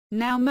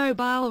Now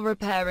mobile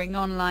repairing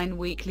online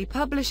weekly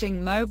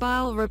publishing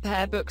mobile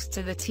repair books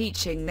to the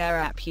teaching their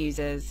app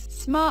users.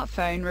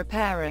 Smartphone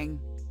repairing.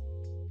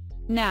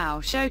 Now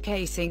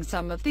showcasing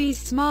some of these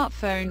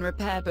smartphone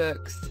repair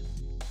books.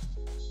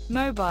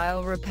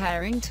 Mobile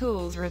repairing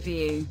tools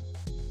review.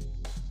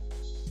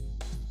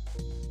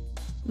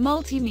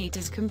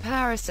 Multimeters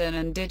comparison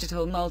and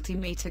digital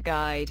multimeter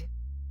guide.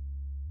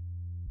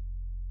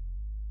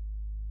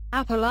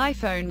 Apple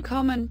iPhone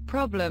common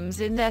problems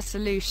in their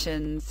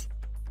solutions.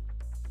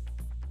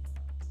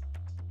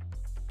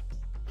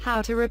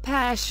 How to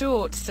repair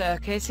short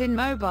circuit in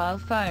mobile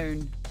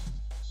phone.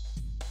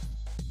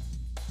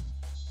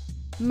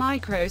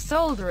 Micro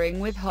soldering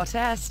with hot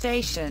air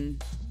station.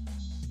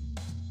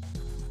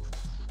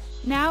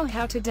 Now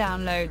how to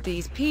download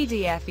these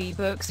PDF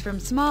e-books from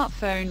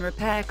smartphone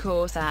repair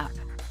course app.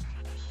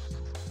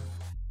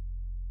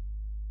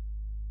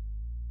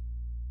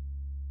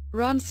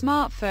 Run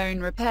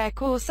smartphone repair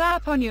course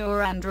app on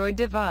your Android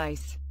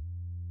device.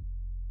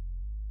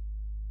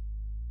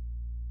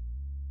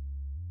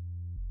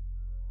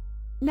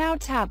 Now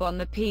tab on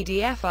the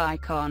PDF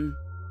icon.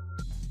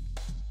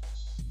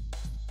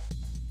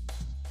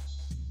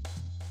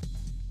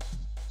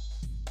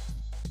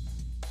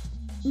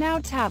 Now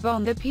tab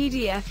on the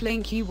PDF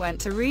link you went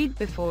to read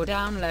before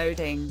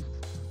downloading.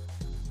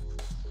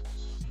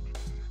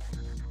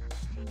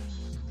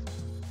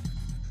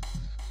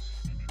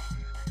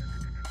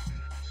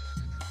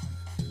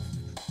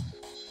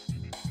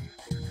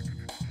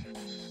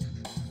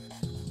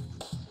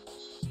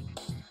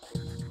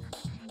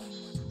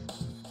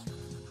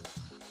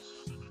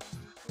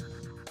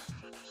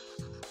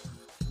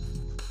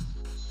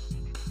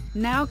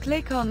 Now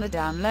click on the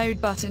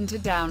download button to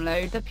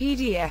download the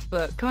PDF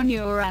book on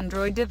your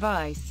Android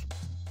device.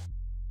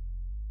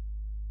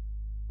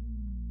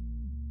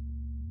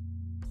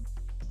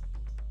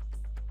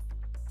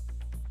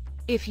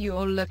 If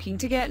you're looking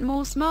to get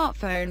more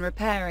smartphone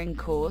repairing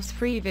course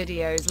free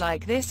videos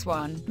like this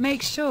one,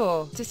 make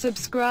sure to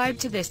subscribe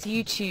to this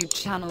YouTube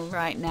channel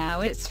right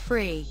now, it's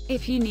free.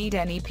 If you need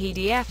any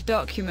PDF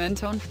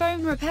document on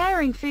phone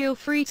repairing, feel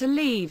free to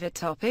leave a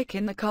topic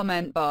in the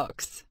comment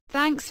box.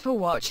 Thanks for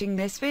watching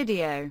this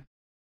video.